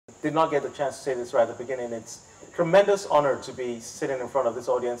did not get the chance to say this right at the beginning. It's a tremendous honor to be sitting in front of this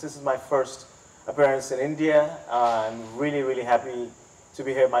audience. This is my first appearance in India. I'm really, really happy to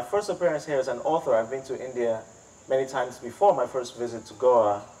be here. My first appearance here as an author. I've been to India many times before. My first visit to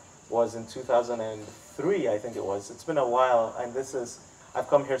Goa was in 2003, I think it was. It's been a while, and I've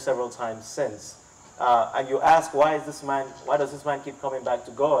come here several times since. And you ask, why does this man keep coming back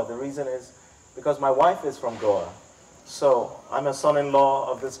to Goa? The reason is because my wife is from Goa. So I'm a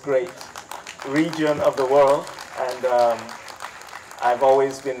son-in-law of this great region of the world, and I've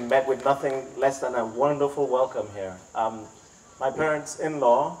always been met with nothing less than a wonderful welcome here. My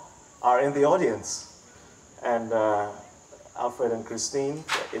parents-in-law are in the audience, and Alfred and Christine,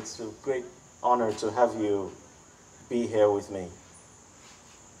 it's a great honor to have you be here with me.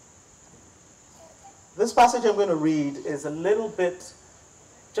 This passage I'm going to read is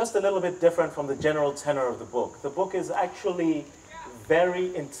just a little bit different from the general tenor of the book. The book is actually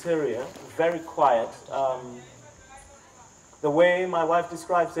very interior, very quiet. The way my wife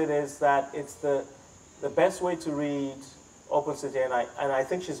describes it is that it's the best way to read Open City, and I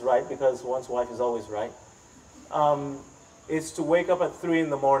think she's right, because one's wife is always right, is to wake up at 3 in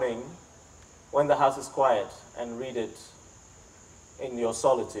the morning when the house is quiet and read it in your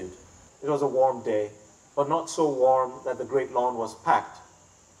solitude. It was a warm day, but not so warm that the great lawn was packed.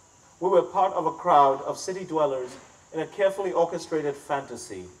 We were part of a crowd of city dwellers in a carefully orchestrated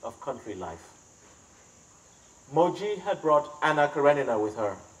fantasy of country life. Moji had brought Anna Karenina with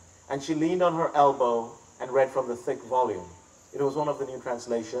her, and she leaned on her elbow and read from the thick volume. It was one of the new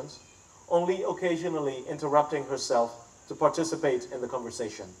translations, only occasionally interrupting herself to participate in the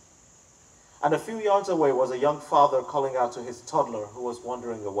conversation. And a few yards away was a young father calling out to his toddler who was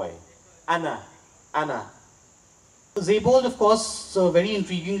wandering away. Anna, Anna. Zebold, of course, very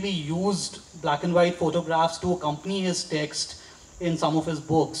intriguingly used black and white photographs to accompany his text in some of his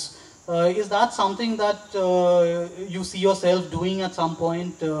books. Is that something that you see yourself doing at some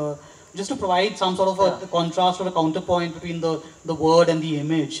point, just to provide some sort of a contrast or a counterpoint between the word and the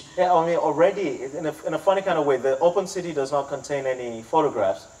image? Yeah, I mean, already, in a funny kind of way, the Open City does not contain any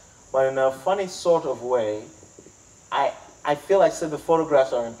photographs, but in a funny sort of way, I feel like the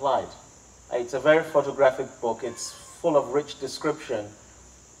photographs are implied. It's a very photographic book. It's full of rich description,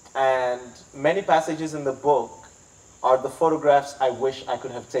 and many passages in the book are the photographs I wish I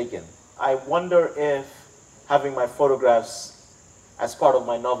could have taken. I wonder if having my photographs as part of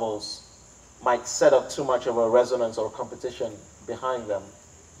my novels might set up too much of a resonance or competition behind them.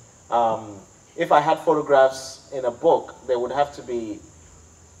 If I had photographs in a book, they would have to be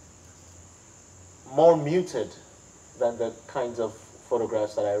more muted than the kinds of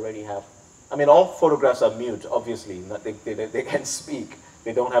photographs that I already have. I mean, all photographs are mute, obviously. They can speak.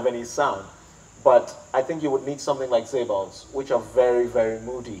 They don't have any sound. But I think you would need something like Zebold's, which are very, very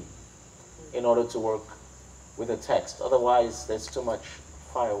moody, in order to work with the text. Otherwise, there's too much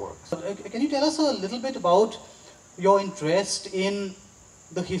fireworks. Can you tell us a little bit about your interest in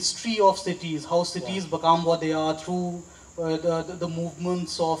the history of cities, how cities become what they are through the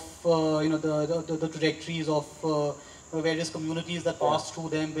movements of, the trajectories of various communities that pass through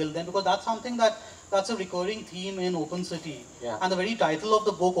them, build them, because that's something that's a recurring theme in Open City. Yeah. And the very title of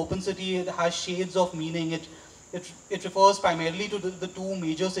the book, Open City, it has shades of meaning. It refers primarily to the two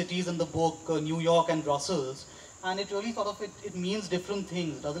major cities in the book, New York and Brussels, and it really sort of, it means different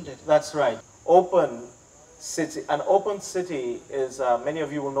things, doesn't it? That's right. Open city. An open city is, many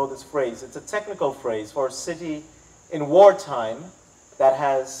of you will know this phrase, it's a technical phrase for a city in wartime that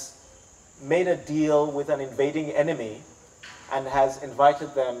has made a deal with an invading enemy and has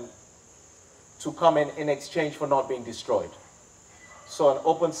invited them to come in exchange for not being destroyed. So an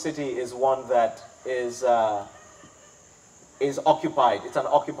open city is one that is occupied. It's an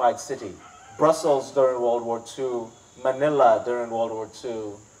occupied city. Brussels during World War II, Manila during World War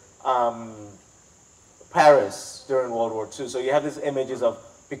II, Paris during World War II. So you have these images of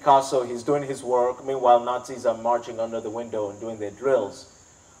Picasso, he's doing his work, meanwhile Nazis are marching under the window and doing their drills.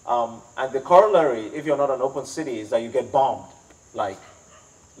 And the corollary, if you're not an open city, is that you get bombed, like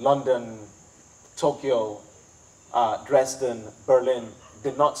London, Tokyo, Dresden, Berlin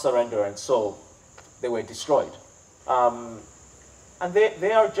did not surrender, and so they were destroyed. And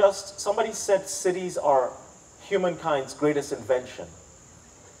they are just, somebody said cities are humankind's greatest invention.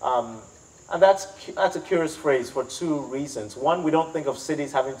 And that's a curious phrase for two reasons. One, we don't think of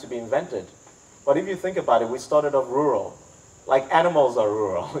cities having to be invented. But if you think about it, we started off rural. Like animals are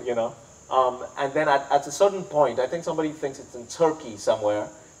rural, you know. And then at a certain point, I think somebody thinks it's in Turkey somewhere,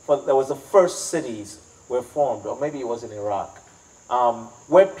 but there was the first cities were formed, or maybe it was in Iraq,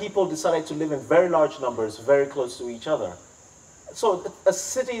 where people decided to live in very large numbers, very close to each other. So a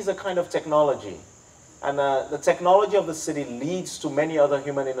city is a kind of technology. And the technology of the city leads to many other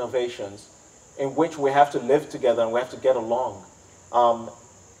human innovations in which we have to live together and we have to get along.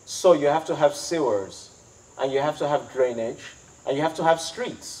 So you have to have sewers, and you have to have drainage, and you have to have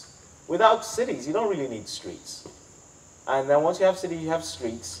streets. Without cities, you don't really need streets. And then once you have cities, you have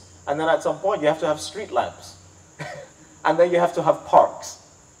streets. And then at some point, you have to have street lamps. And then you have to have parks.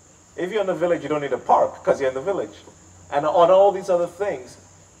 If you're in the village, you don't need a park because you're in the village. And on all these other things.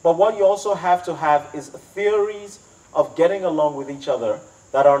 But what you also have to have is theories of getting along with each other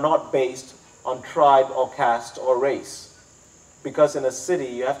that are not based on tribe or caste or race. Because in a city,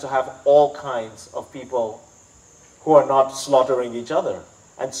 you have to have all kinds of people who are not slaughtering each other.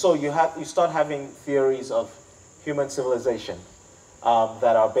 And so you start having theories of human civilization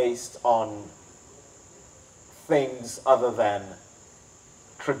that are based on things other than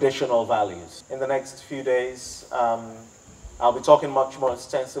traditional values. In the next few days, I'll be talking much more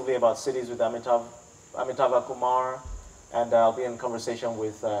extensively about cities with Amitabha Kumar, and I'll be in conversation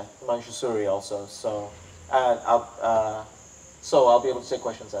with Himanshu Suri also. So I'll be able to take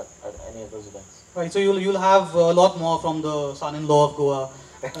questions at any of those events. Right, so you'll have a lot more from the son-in-law of Goa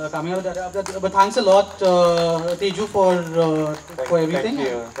coming out. But thanks a lot, Teju, for everything.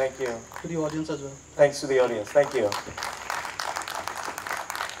 Thank you. To the audience as well. Thanks to the audience. Thank you.